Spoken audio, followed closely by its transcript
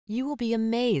You will be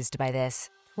amazed by this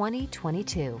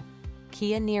 2022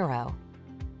 Kia Niro.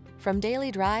 From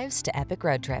daily drives to epic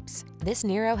road trips, this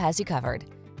Niro has you covered.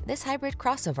 This hybrid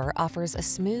crossover offers a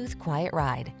smooth, quiet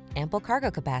ride, ample cargo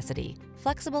capacity,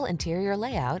 flexible interior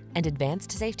layout, and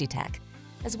advanced safety tech,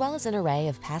 as well as an array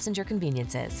of passenger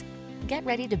conveniences. Get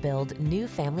ready to build new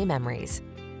family memories.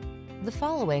 The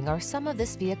following are some of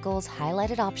this vehicle's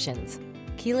highlighted options: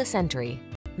 keyless entry,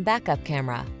 backup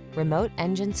camera, remote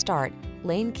engine start,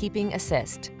 lane keeping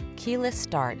assist, keyless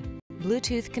start,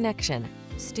 Bluetooth connection,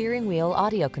 steering wheel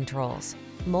audio controls,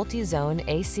 multi-zone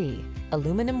AC,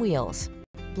 aluminum wheels,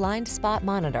 blind spot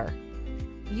monitor.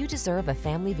 You deserve a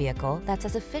family vehicle that's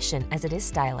as efficient as it is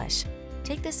stylish.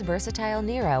 Take this versatile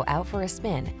Niro out for a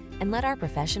spin and let our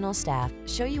professional staff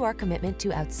show you our commitment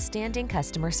to outstanding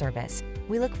customer service.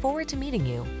 We look forward to meeting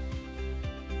you.